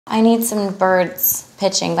I need some birds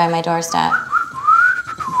pitching by my doorstep.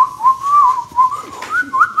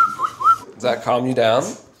 Does that calm you down?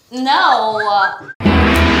 No.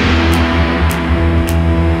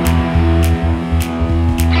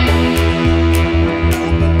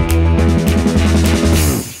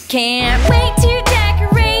 Can't wait to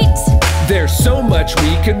decorate. There's so much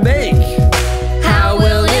we can make. How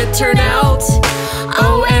will it turn out?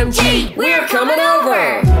 OMG, we're coming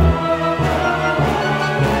over.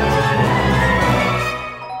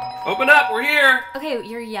 Open up, we're here. Okay,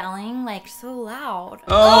 you're yelling like so loud.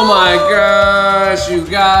 Oh my gosh, you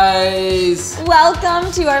guys. Welcome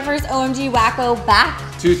to our first OMG Wacko back.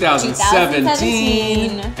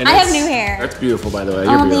 2017. And I have new hair. That's beautiful, by the way.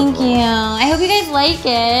 Oh, thank you. I hope you guys like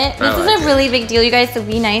it. This is like a really big deal, you guys, so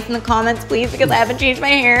be nice in the comments, please, because I haven't changed my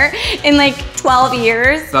hair in like 12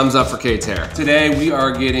 years. Thumbs up for Kate's hair. Today we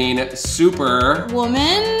are getting super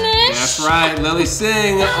womanish. That's right, Lilly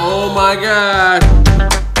Singh. Oh my gosh.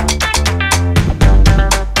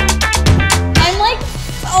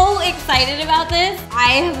 Excited about this.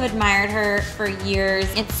 I have admired her for years.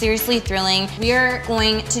 It's seriously thrilling. We are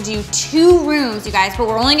going to do 2 rooms, you guys, but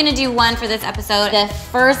we're only gonna do 1 for this episode. The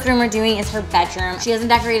first room we're doing is her bedroom. She hasn't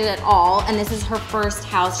decorated at all, and this is her first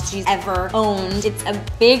house she's ever owned. It's a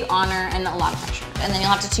big honor and a lot of pressure. And then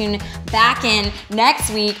you'll have to tune back in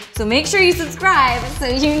next week, so make sure you subscribe so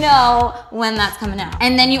you know when that's coming out.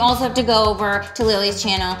 And then you also have to go over to Lilly's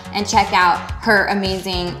channel and check out her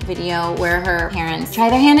amazing video where her parents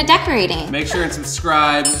try their hand at decorating. Make sure and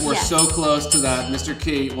subscribe. We're so close to that Mr.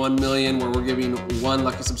 Kate 1 million, where we're giving 1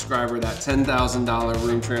 lucky subscriber that $10,000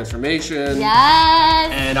 room transformation.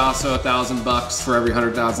 Yes. And also $1,000 for every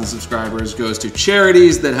 100,000 subscribers goes to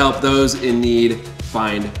charities that help those in need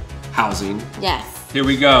find housing. Yes. Here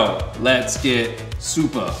we go. Let's get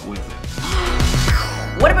super with it.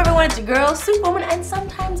 What up everyone, it's your girl, Superwoman, and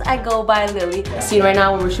sometimes I go by Lilly. See right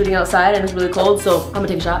now when we're shooting outside and it's really cold, so I'm gonna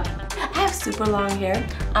take a shot. I have super long hair.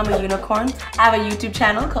 I'm a unicorn. I have a YouTube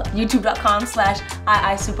channel called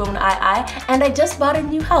youtube.com/IISuperwomanII, and I just bought a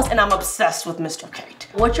new house and I'm obsessed with Mr. Kate.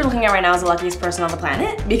 What you're looking at right now is the luckiest person on the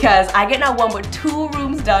planet, because I get not 1 but 2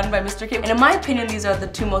 rooms done by Mr. Kate. And in my opinion, these are the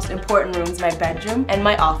 2 most important rooms, my bedroom and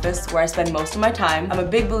my office, where I spend most of my time. I'm a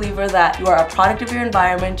big believer that you are a product of your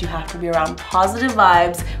environment. You have to be around positive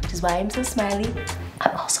vibes, which is why I'm so smiley.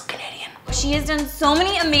 I'm also Canadian. She has done so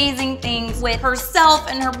many amazing things with herself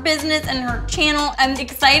and her business and her channel. I'm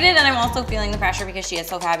excited, and I'm also feeling the pressure because she is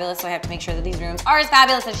so fabulous, so I have to make sure that these rooms are as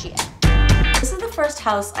fabulous as she is. This is the first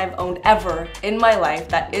house I've owned ever in my life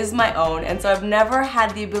that is my own, and so I've never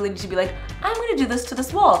had the ability to be like, I'm gonna do this to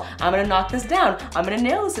this wall, I'm gonna knock this down, I'm gonna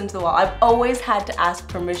nail this into the wall. I've always had to ask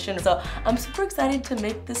permission, so I'm super excited to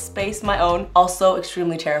make this space my own. Also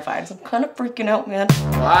extremely terrified, so I'm kind of freaking out, man.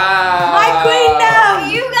 Wow. My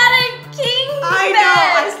queendom! You got a king bed! I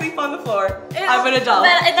know, I sleep on the floor. I'm an adult.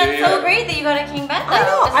 That's so great that you got a king bed though. I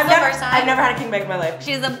know, I've never had a king bed in my life.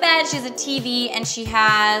 She has a bed, she has a TV, and she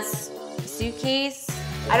has a suitcase.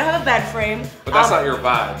 I don't have a bed frame. But that's not your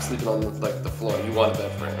vibe, sleeping on like the floor. You want a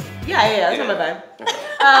bed frame. Yeah, that's not my bed.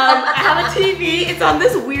 I have a TV. It's on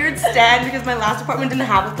this weird stand because my last apartment didn't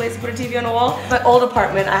have a place to put a TV on a wall. My old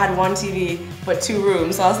apartment, I had 1 TV, but 2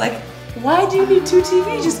 rooms. So I was like, why do you need 2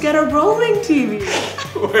 TVs? Just get a rolling TV.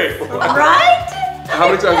 Wait, what? Right? How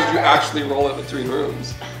many times did you actually roll it between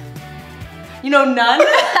rooms? You know, none.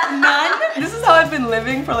 None. This is how I've been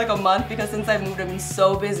living for like a month, because since I moved, I've been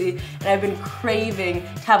so busy and I've been craving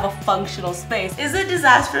to have a functional space. Is it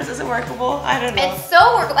disastrous? Is it workable? I don't know. It's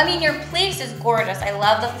so workable. I mean, your place is gorgeous. I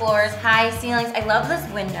love the floors, high ceilings. I love this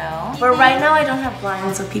window. But right now I don't have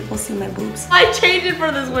blinds, so people see my boobs. I changed it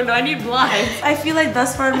for this window. I need blinds. I feel like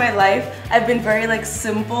thus far in my life, I've been very like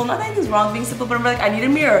simple. Not that anything's wrong being simple, but I'm like, I need a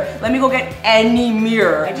mirror. Let me go get any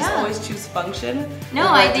mirror. I just always choose function. No,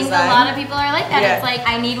 I think design. A lot of people are like that. Yeah. It's like,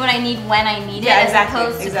 I need what I need when I need it, as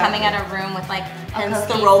opposed to coming out of a room with like a Hence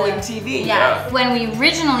the rolling TV. Yeah. When we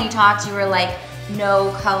originally talked, you were like,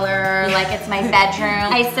 no color, like it's my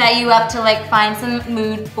bedroom. I set you up to like find some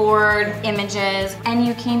mood board images, and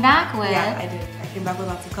you came back with... Yeah, I did. I came back with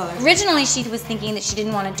lots of colors. Originally, she was thinking that she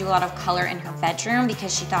didn't want to do a lot of color in her bedroom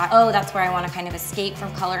because she thought, oh, that's where I want to kind of escape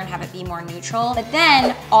from color and have it be more neutral. But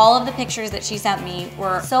then all of the pictures that she sent me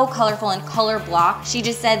were so colorful and color blocked. She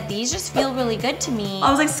just said, these just feel really good to me. I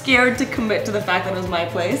was like scared to commit to the fact that it was my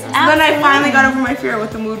place. So then I finally got over my fear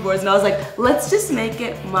with the mood boards, and I was like, let's just make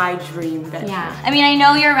it my dream bedroom. Yeah. I mean, I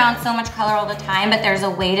know you're around so much color all the time, but there's a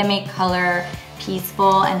way to make color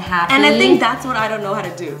peaceful and happy. And I think that's what I don't know how to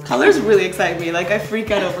do. Colors really excite me. Like, I freak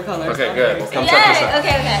out over colors. Okay, good. Well, come check this out.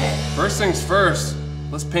 Okay. First things first,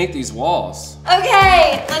 Let's paint these walls.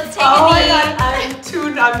 Okay, let's take Oh a my knee. god,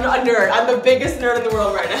 I'm a nerd. I'm the biggest nerd in the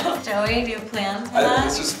world right now. Joey, do you plan for I think that?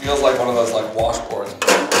 this just feels like one of those like washboards.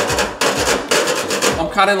 I'm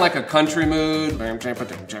kind of in like a country mood.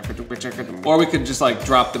 Or we could just like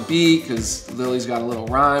drop the beat because Lily's got a little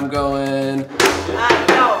rhyme going. No,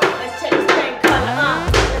 let's take this paint color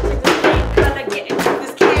up. Let's take this paint color, get it.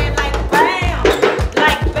 This can like bam.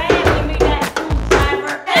 Like bam, give me that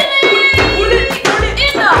screwdriver. Put it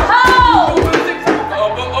In the hole!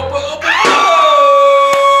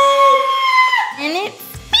 And it's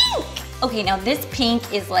pink! Okay, now this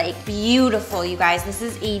pink is like beautiful, you guys. This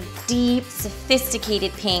is a deep,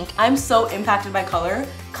 sophisticated pink. I'm so impacted by color.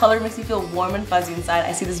 Color makes me feel warm and fuzzy inside.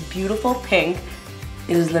 I see this beautiful pink.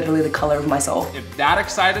 It is literally the color of my soul. If that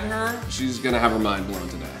excited her, she's gonna have her mind blown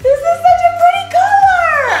today. This is such a pretty color!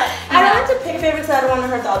 I wanted to pick favorites so I don't want to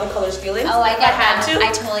hurt the other color's feelings. Oh, I If get had that. to,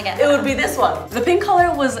 I totally get It that. would be this one. The pink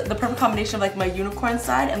color was the perfect combination of like my unicorn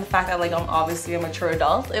side and the fact that like I'm obviously a mature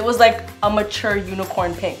adult. It was like a mature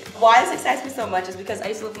unicorn pink. Why this excites me so much is because I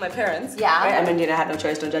used to live with my parents. Yeah. Right? I'm Indian, I had no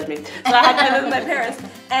choice, don't judge me. So I had to live with my parents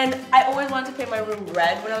and I always wanted to paint my room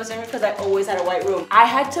red when I was younger because I always had a white room. I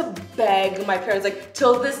had to beg my parents, like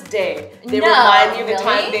till this day, they No, remind me of the really?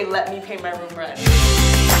 time they let me paint my room red.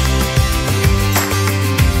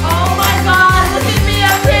 Oh my god, look at me,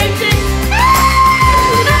 I'm painting!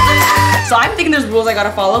 So I'm thinking there's rules I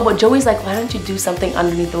gotta follow, but Joey's like, why don't you do something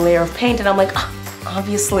underneath the layer of paint? And I'm like,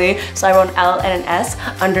 obviously. So I wrote an L and an S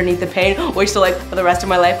underneath the paint, which so like for the rest of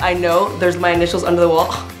my life, I know there's my initials under the wall.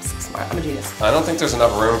 I'm so smart, I'm a genius. I don't think there's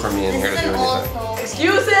enough room for me in here to do anything.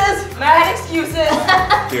 Excuses! Mad excuses!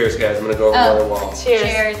 Cheers, guys. I'm gonna go over another wall.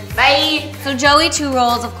 Cheers. Bye! So Joey, 2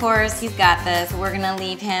 rolls, of course. He's got this. We're gonna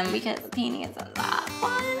leave him because the painting isn't that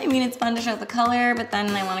fun. I mean, it's fun to show the color, but then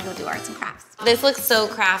I wanna go do arts and crafts. This looks so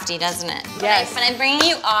crafty, doesn't it? Yes. But I'm bringing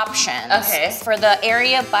you options. Okay. For the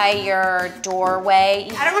area by your doorway.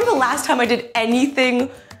 I don't remember the last time I did anything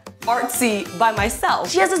artsy by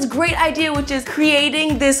myself. She has this great idea, which is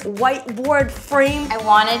creating this whiteboard frame. I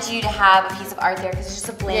wanted you to have a piece of art there because it's just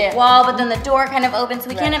a blank wall, but then the door kind of opens, so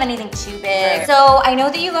we can't have anything too big. Right. So I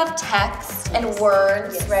know that you love text and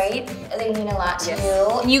words, right? They mean a lot to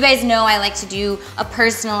you. You guys know I like to do a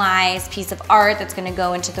personalized piece of art that's gonna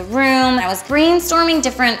go into the room. I was brainstorming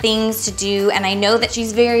different things to do, and I know that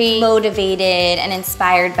she's very motivated and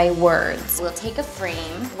inspired by words. We'll take a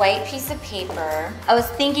frame, white piece of paper. I was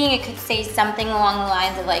thinking it could say something along the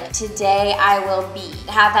lines of like, today I will be.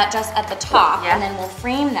 Have that just at the top, and then we'll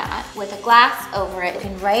frame that with a glass over it. You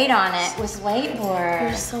can write on it with whiteboard.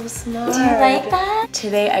 You're so smart. Do you like that?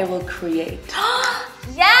 Today I will create.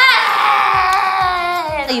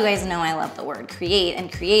 Yes! You guys know I love the word create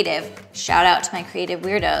and creative. Shout out to my creative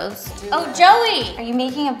weirdos. Oh, Joey, are you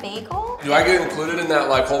making a bagel? Do I get included in that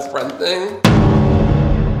like whole friend thing?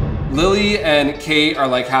 Lily and Kate are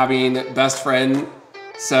like having best friend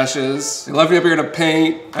sessions. They left me up here to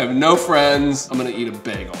paint. I have no friends. I'm gonna eat a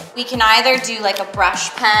bagel. We can either do like a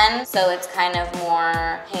brush pen, so it's kind of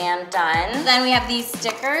more hand done. Then we have these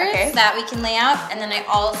stickers that we can lay out. And then I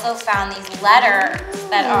also found these letters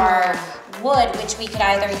that are wood, which we could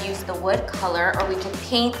either use the wood color or we could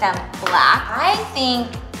paint them black. I think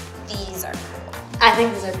these are cool. I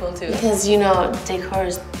think these are cool too. Because you know, decor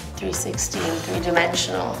is 360 and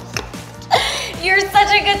 3-dimensional. You're such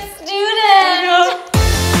a good student.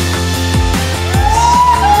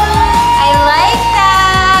 I like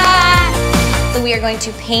that. So we are going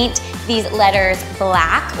to paint these letters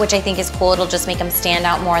black, which I think is cool. It'll just make them stand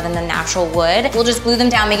out more than the natural wood. We'll just glue them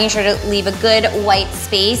down, making sure to leave a good white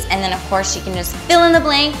space. And then of course you can just fill in the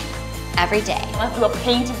blank every day. Let's do a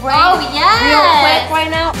paint break. Oh yes! Real quick right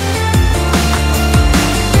now.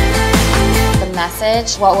 The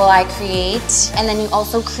message, what will I create? And then you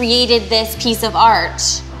also created this piece of art.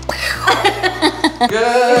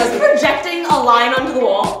 Good. Projecting a line onto the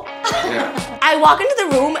wall. Yeah. I walk into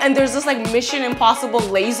the room and there's this like Mission Impossible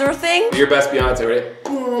laser thing. Your best Beyonce, ready?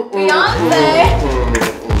 Beyonce!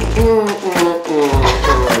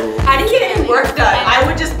 I didn't get any work done. I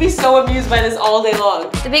would just be so amused by this all day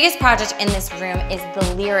long. The biggest project in this room is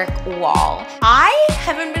the lyric wall. I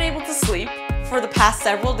haven't been able to sleep for the past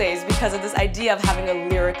several days because of this idea of having a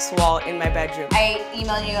lyrics wall in my bedroom. I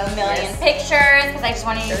emailed you a million pictures because I just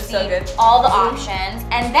wanted you to see so good. all the options.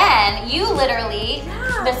 And then you literally,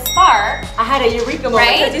 the spark. I had a eureka moment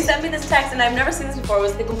Right? because you sent me this text and I've never seen this before. It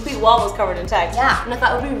was the complete wall was covered in text. Yeah. And I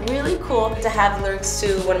thought it would be really cool to have lyrics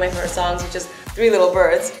to one of my favorite songs, which is Three Little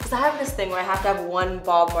Birds. Because I have this thing where I have to have one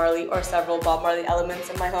Bob Marley or several Bob Marley elements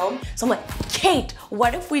in my home. So I'm like, Kate,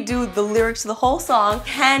 what if we do the lyrics to the whole song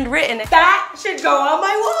handwritten? That should go on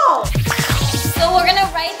my wall. So we're gonna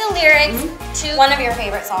write the lyrics to one of your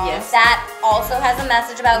favorite songs that also has a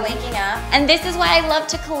message about waking up. And this is why I love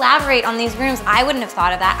to collaborate on these rooms. I wouldn't have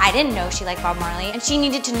thought of that. I didn't know she liked Bob Marley, and she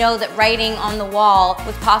needed to know that writing on the wall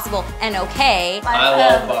was possible and okay. I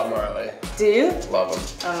love Bob Marley. Do you? Love him.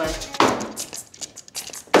 Oh my.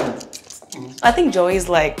 I think Joey's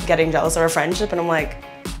like getting jealous of our friendship, and I'm like,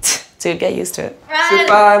 dude, get used to it. Sit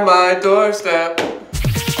by my doorstep.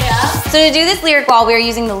 So to do this lyric wall, we are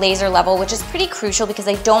using the laser level, which is pretty crucial because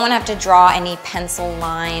I don't want to have to draw any pencil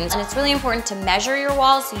lines. And it's really important to measure your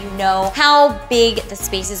walls so you know how big the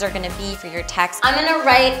spaces are going to be for your text. I'm going to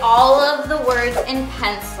write all of the words in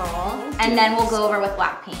pencil, and then we'll go over with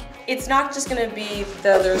black paint. It's not just gonna be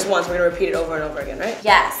there's once, we're gonna repeat it over and over again, right?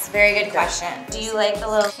 Yes, very good question. Do you like the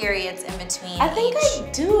little periods in between I think I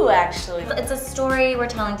do, actually. It's a story we're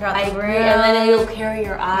telling throughout the room. And then it'll carry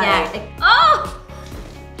your eye. Yeah. Oh!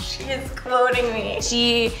 She is quoting me.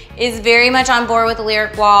 She is very much on board with the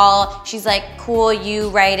lyric wall. She's like, cool, you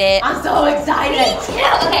write it. I'm so excited. Me too.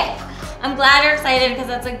 Okay. I'm glad you're excited because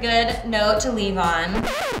that's a good note to leave on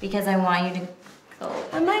because I want you to go.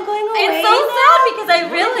 Am I going away? It's so sad because I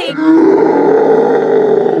really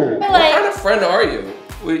What kind of friend are you?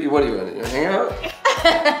 What are you in? You hang out?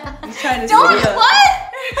 He's trying to Don't what?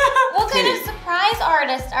 What kind of surprise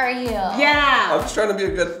artist are you? Yeah. I'm just trying to be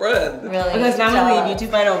a good friend. Really? Because now I'm gonna leave you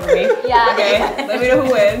two fight over me. Yeah. Okay, let me know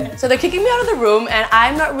who wins. So they're kicking me out of the room, and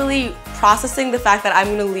I'm not really processing the fact that I'm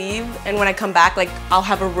gonna leave, and when I come back, like, I'll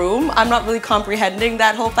have a room. I'm not really comprehending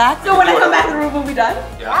that whole fact. So when I come back, the room will be done?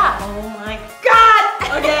 Yeah. Oh my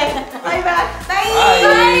God! Okay, I'll be back. Bye!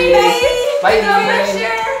 Bye! No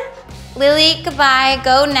pressure! Lily, goodbye,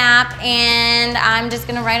 go nap, and I'm just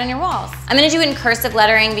gonna write on your walls. I'm gonna do it in cursive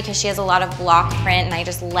lettering because she has a lot of block print and I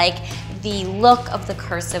just like the look of the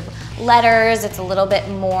cursive letters. It's a little bit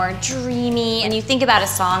more dreamy. And you think about a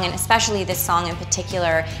song, and especially this song in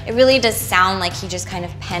particular, it really does sound like he just kind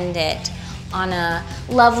of penned it on a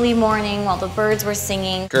lovely morning while the birds were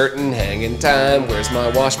singing. Curtain hanging time, where's my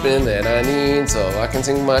wash bin that I need so I can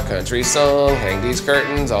sing my country song? Hang these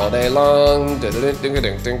curtains all day long. Curtains,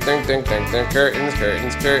 curtains,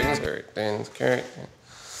 curtains, curtains, curtains.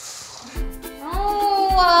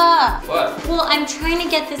 What? Well, I'm trying to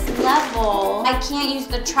get this level. I can't use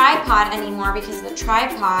the tripod anymore because the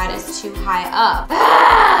tripod is too high up.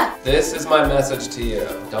 This is my message to you.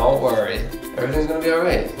 Don't worry. Everything's gonna be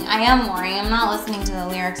alright. I am worrying. I'm not listening to the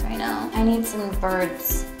lyrics right now. I need some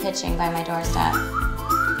birds pitching by my doorstep.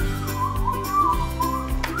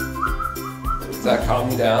 Does that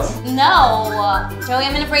calm you down? No. Joey,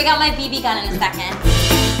 I'm gonna break out my BB gun in a second.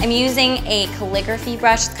 I'm using a calligraphy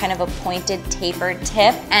brush, it's kind of a pointed tapered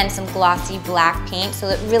tip, and some glossy black paint so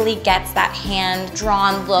it really gets that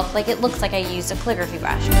hand-drawn look, like it looks like I used a calligraphy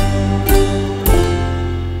brush.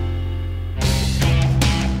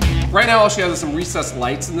 Right now all she has is some recessed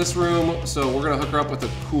lights in this room, so we're gonna hook her up with a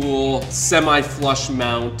cool semi-flush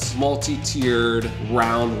mount, multi-tiered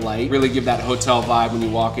round light. Really give that hotel vibe when you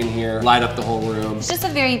walk in here, light up the whole room. It's just a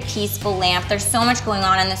very peaceful lamp. There's so much going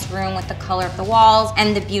on in this room with the color of the walls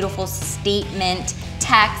and the beautiful statement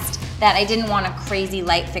text that I didn't want a crazy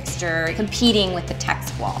light fixture competing with the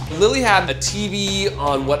text wall. Lily had a TV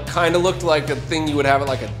on what kind of looked like a thing you would have at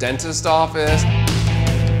like a dentist office.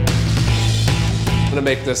 I'm gonna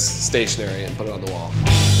make this stationary and put it on the wall.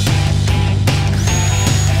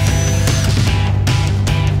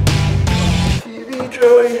 TV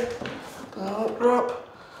Joey, don't drop.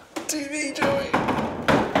 TV Joey.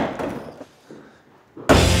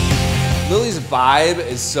 Lily's vibe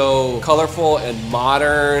is so colorful and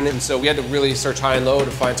modern, and so we had to really search high and low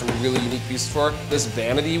to find some really unique pieces for her. This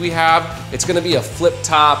vanity we have, it's gonna be a flip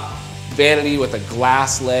top vanity with a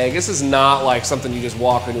glass leg. This is not like something you just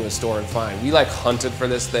walk into a store and find. We like hunted for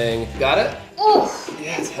this thing. Got it? Ooh.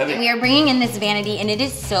 Yeah, it's heavy. We are bringing in this vanity and it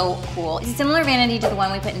is so cool. It's a similar vanity to the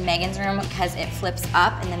one we put in Megan's room because it flips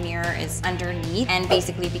up and the mirror is underneath and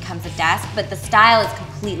basically becomes a desk, but the style is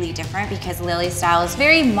completely different because Lily's style is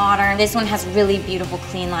very modern. This one has really beautiful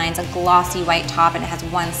clean lines, a glossy white top, and it has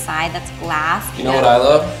one side that's glass. You know what I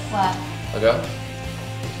love? What? Okay.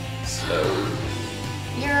 So.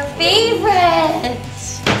 Your favorite!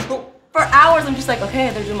 For hours, I'm just like,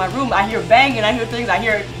 okay, they're in my room. I hear banging, I hear things, I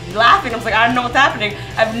hear laughing. I'm just like, I don't know what's happening.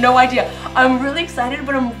 I have no idea. I'm really excited,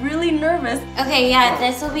 but I'm really nervous. Okay, yeah,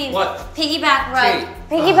 this will be what? Piggyback rug.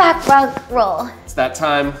 Hey. Piggyback rug roll. It's that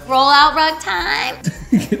time. Roll out rug time.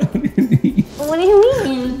 Get on your knees. What do you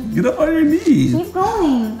mean? Get up on your knees. Keep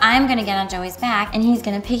going. I'm gonna get on Joey's back and he's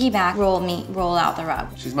gonna piggyback roll out the rug.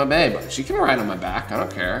 She's my babe. She can ride on my back. I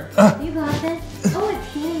don't care. You got this. Oh,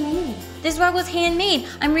 it's handmade. This rug was handmade.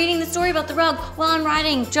 I'm reading the story about the rug while I'm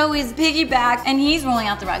riding Joey's piggyback and he's rolling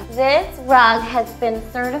out the rug. This rug has been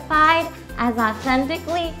certified as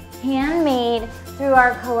authentically handmade through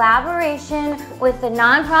our collaboration with the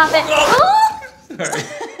nonprofit. Sorry.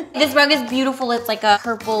 This rug is beautiful. It's like a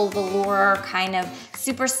purple velour, kind of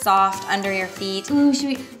super soft under your feet. Ooh, should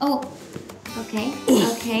we? Oh, okay,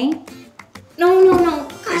 okay. No.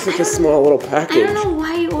 It's like a small little package. I don't know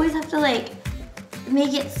why you always have to like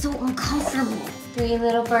make it so uncomfortable. 3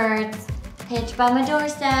 little birds pitch by my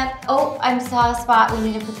doorstep. Oh, I saw a spot. We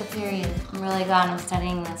need to put the period. I'm really glad I'm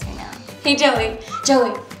studying this right now. Hey, Joey,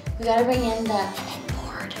 we gotta bring in the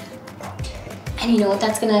headboard. Okay. And you know what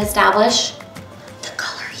that's gonna establish? The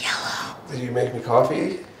color yellow. Did you make me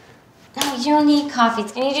coffee? No, you don't need coffee.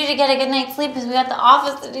 I need you to get a good night's sleep because we got the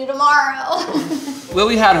office to do tomorrow.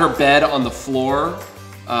 Lily had her bed on the floor,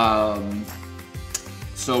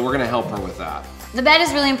 so we're gonna help her with that. The bed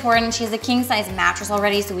is really important. She has a king-size mattress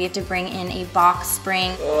already, so we have to bring in a box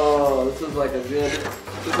spring. Oh, this is like a good,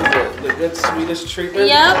 the good Swedish treatment.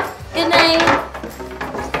 Yep, good night.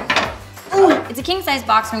 Ooh. It's a king-size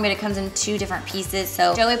box spring, but it comes in 2 different pieces.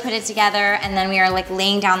 So Joey put it together, and then we are like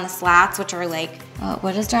laying down the slats, which are like,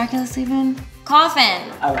 what does Dracula sleep in?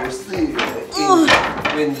 Coffin. I will sleep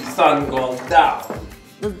when the sun goes down.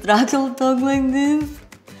 Does Dracula talk like this?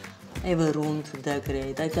 I have a room to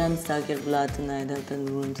decorate. I can't suck your blood tonight. I have a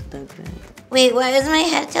room to decorate. Wait, why is my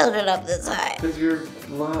head tilted up this high? Because you're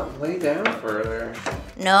lay down further.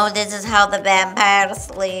 No, this is how the vampires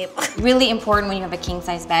sleep. Really important when you have a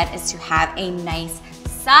king-size bed is to have a nice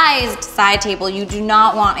sized side table. You do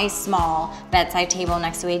not want a small bedside table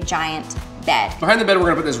next to a giant bed. Behind the bed, we're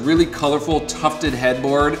gonna put this really colorful tufted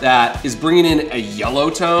headboard that is bringing in a yellow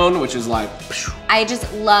tone, which is like, I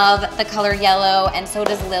just love the color yellow, and so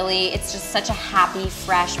does Lily. It's just such a happy,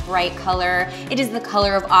 fresh, bright color. It is the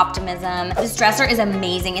color of optimism. This dresser is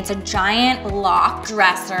amazing. It's a giant block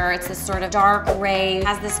dresser. It's this sort of dark gray. It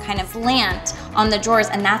has this kind of slant on the drawers,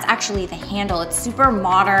 and that's actually the handle. It's super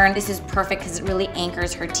modern. This is perfect because it really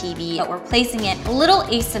anchors her TV, but we're placing it a little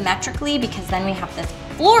asymmetrically because then we have this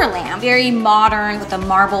floor lamp, very modern with a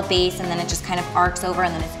marble base, and then it just kind of arcs over,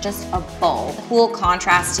 and then it's just a bulb. Cool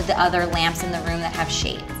contrast to the other lamps in the room that have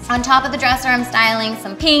shades. On top of the dresser, I'm styling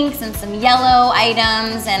some pinks and some yellow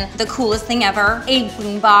items, and the coolest thing ever, a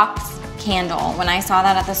boombox candle. When I saw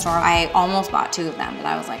that at the store, I almost bought 2 of them, but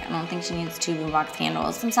I was like, I don't think she needs 2 boombox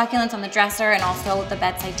candles. Some succulents on the dresser and also the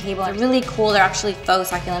bedside table. They're really cool. They're actually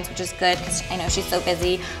faux succulents, which is good because I know she's so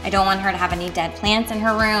busy. I don't want her to have any dead plants in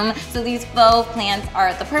her room. So these faux plants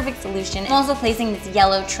are the perfect solution. I'm also placing this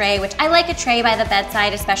yellow tray, which I like a tray by the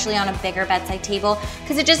bedside, especially on a bigger bedside table,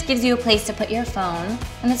 because it just gives you a place to put your phone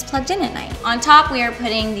when it's plugged in at night. On top, we are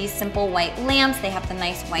putting these simple white lamps. They have the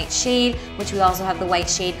nice white shade, which we also have the white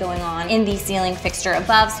shade going on in the ceiling fixture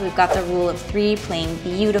above, so we've got the rule of 3 playing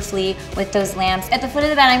beautifully with those lamps. At the foot of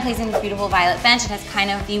the bed, I'm placing this beautiful violet bench. It has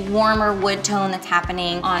kind of the warmer wood tone that's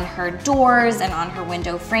happening on her doors and on her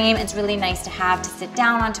window frame. It's really nice to have to sit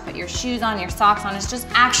down on, to put your shoes on, your socks on. It's just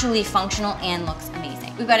actually functional and looks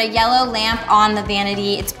amazing. We've got a yellow lamp on the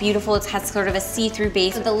vanity. It's beautiful. It has sort of a see-through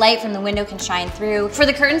base, so the light from the window can shine through. For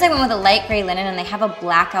the curtains, I went with a light gray linen, and they have a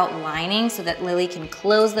blackout lining so that Lily can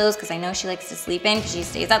close those, because I know she likes to sleep in because she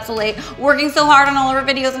stays up so late, working so hard on all of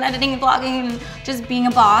her videos and editing and vlogging and just being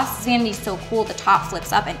a boss. This vanity's so cool. The top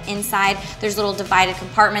flips up, and inside there's little divided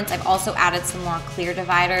compartments. I've also added some more clear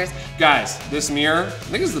dividers. guys, this mirror, I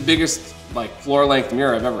think it's the biggest like floor length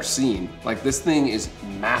mirror I've ever seen. Like this thing is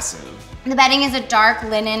massive. The bedding is a dark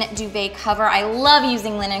linen duvet cover. I love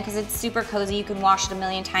using linen because it's super cozy. You can wash it a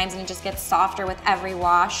million times and it just gets softer with every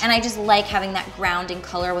wash. And I just like having that grounding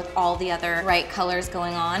color with all the other bright colors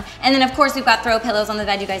going on. And then of course we've got throw pillows on the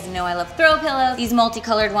bed. You guys know I love throw pillows. These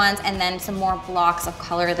multicolored ones, and then some more blocks of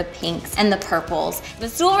color, the pinks and the purples. The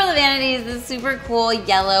stool for the vanity is this super cool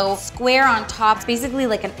yellow square on top. It's basically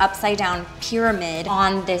like an upside down pyramid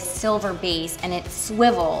on this silver base, and it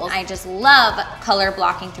swivels. I just love color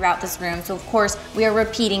blocking throughout this room. So of course we are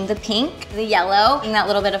repeating the pink, the yellow, and that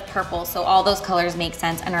little bit of purple, so all those colors make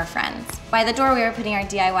sense and are friends. By the door we are putting our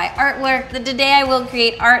DIY artwork. The Today I Will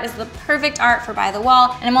Create art is the perfect art for by the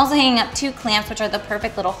wall, and I'm also hanging up 2 clamps, which are the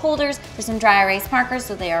perfect little holders for some dry erase markers,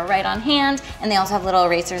 so they are right on hand, and they also have little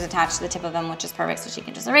erasers attached to the tip of them, which is perfect, so she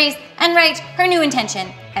can just erase and write her new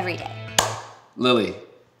intention every day. Lily,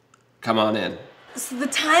 come on in. So the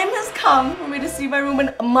time has come for me to see my room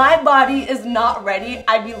and my body is not ready.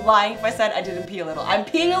 I'd be lying if I said I didn't pee a little. I'm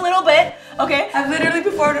peeing a little bit, okay? I've literally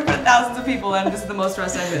performed in front of thousands of people and this is the most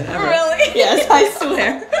stressed I've been ever. Really? Yes, I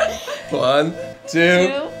swear. 1,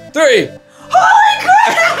 2, 3. Holy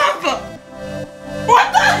crap!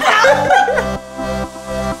 What the hell?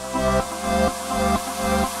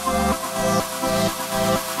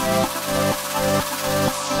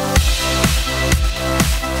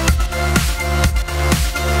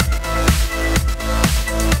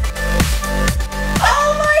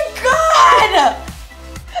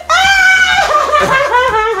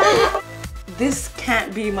 This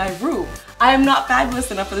can't be my room. I am not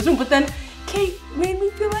fabulous enough for this room. But then Kate made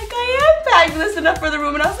me feel like I am fabulous enough for the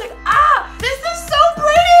room. And I was like, ah, this is so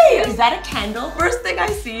pretty. Is that a candle? First thing I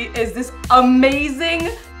see is this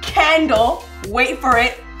amazing candle. Wait for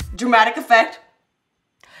it. Dramatic effect.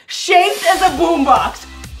 Shaped as a boombox.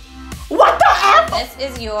 What the F?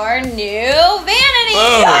 This is your new vanity.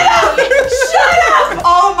 Shut up! Shut up!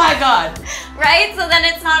 Oh my god. Right? So then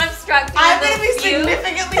it's not obstructing. I'm gonna be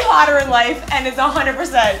significantly hotter in life and it's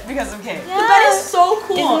 100% because of Kate. Yeah. The bed is so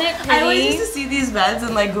cool. Isn't it pretty? I always used to see these beds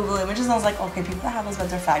in like Google Images and I was like, okay, people that have those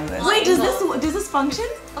beds are fabulous. Wait, does this function?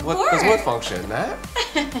 Of What course. does what function? That?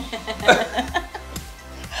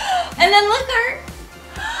 And then look, her.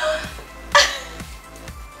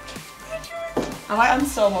 I'm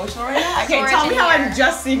so emotional right now. Okay, Storage tell me in how here. I'm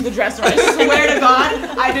just seeing the dresser. I swear to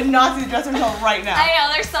God, I did not see the dresser until right now. I know,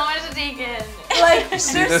 there's so much to take in. Like,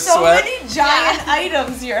 the there's so sweat? many giant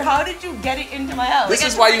items here. How did you get it into my house? This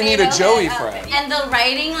is why you need a Joey friend. And the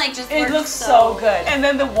writing like just It works looks so good. And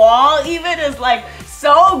then the wall even is like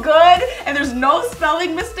so good and there's no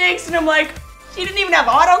spelling mistakes and I'm like, she didn't even have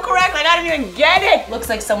autocorrect, like I didn't even get it. Looks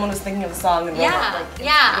like someone was thinking of the song and wrote it. Like,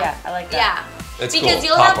 yeah, I like that. Yeah. It's because cool.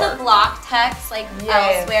 you'll Pop have art. the block text like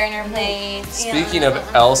elsewhere in your Mm-hmm. place. Speaking of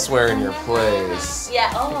elsewhere in your place, Yeah,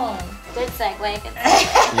 oh, good segue, good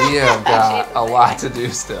segue. we have got a lot to do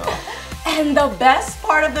still. And the best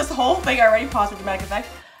part of this whole thing, I already paused for dramatic effect,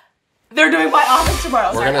 they're doing my office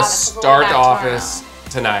tomorrow. We're gonna start the office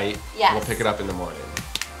tonight. Yes. We'll pick it up in the morning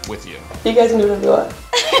with you. You guys can do whatever you want.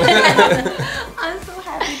 I'm so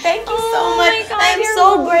happy. Thank you so Oh much. my God, I'm you're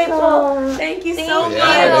so grateful. Thank you so much.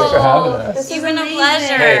 Yeah, thanks for having us. This It's is been a amazing.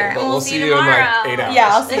 pleasure. Hey, but And we'll see you in tomorrow. like 8 hours. Yeah,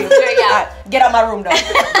 I'll see you. This is great, yeah. Alright, get out my room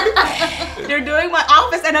though. They're doing my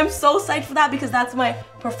office and I'm so psyched for that because that's my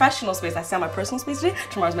professional space. I said my personal space today.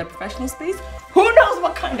 Tomorrow's my professional space. Who knows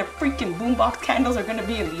what kind of freaking boombox candles are gonna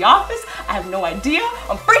be in the office? I have no idea.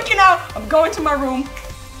 I'm freaking out. I'm going to my room.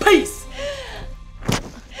 Peace.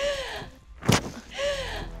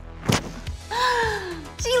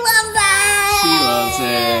 She loves that. She loves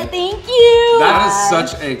it. Thank you. That is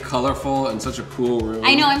such a colorful and such a cool room.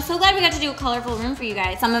 I know, I'm so glad we got to do a colorful room for you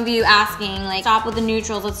guys. Some of you asking, like, stop with the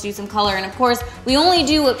neutrals, let's do some color. And of course, we only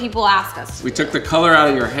do what people ask us to. We took the color out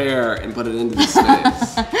of your hair and put it into the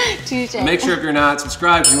space. Touche. Make sure if you're not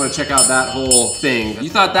subscribed, you want to check out that whole thing. You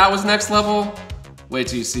thought that was next level? Wait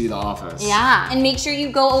till you see The Office. Yeah, and make sure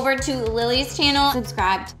you go over to Lily's channel,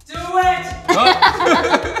 subscribed. Do it.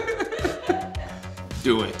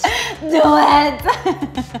 Do it. Do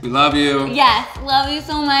it. We love you. Yes, love you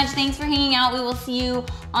so much. Thanks for hanging out. We will see you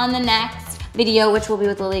on the next video, which will be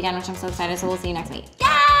with Lily again, which I'm so excited. So we'll see you next week.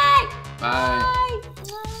 Yay! Bye.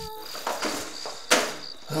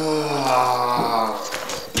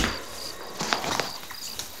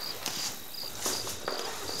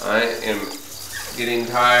 I am getting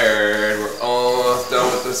tired. We're almost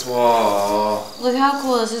done with this wall. Look how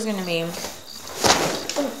cool this is gonna be.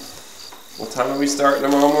 What time do we start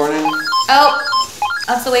tomorrow morning? Oh,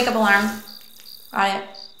 that's the wake up alarm. Got it.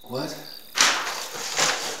 What?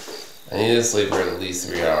 I need to sleep for at least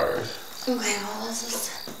 3 hours. Okay, well let's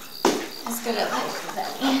get it like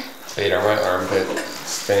that. Wait, are my armpits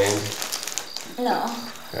stained? No.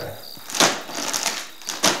 Okay.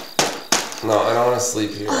 No, I don't want to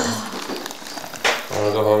sleep here. I want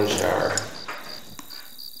to go home and shower.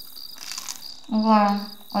 Okay,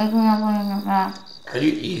 wake me up when you get back. Are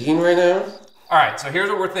you eating right now? All right, so here's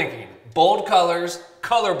what we're thinking. Bold colors,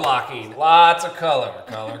 color blocking. Lots of color.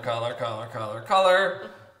 Color, color, color, color, color.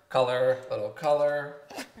 Color, little color.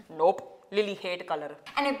 Nope. Lily hate color.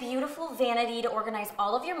 And a beautiful vanity to organize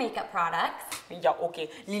all of your makeup products. Yeah, okay.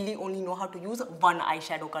 Lily only know how to use one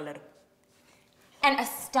eyeshadow color. And a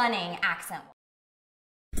stunning accent.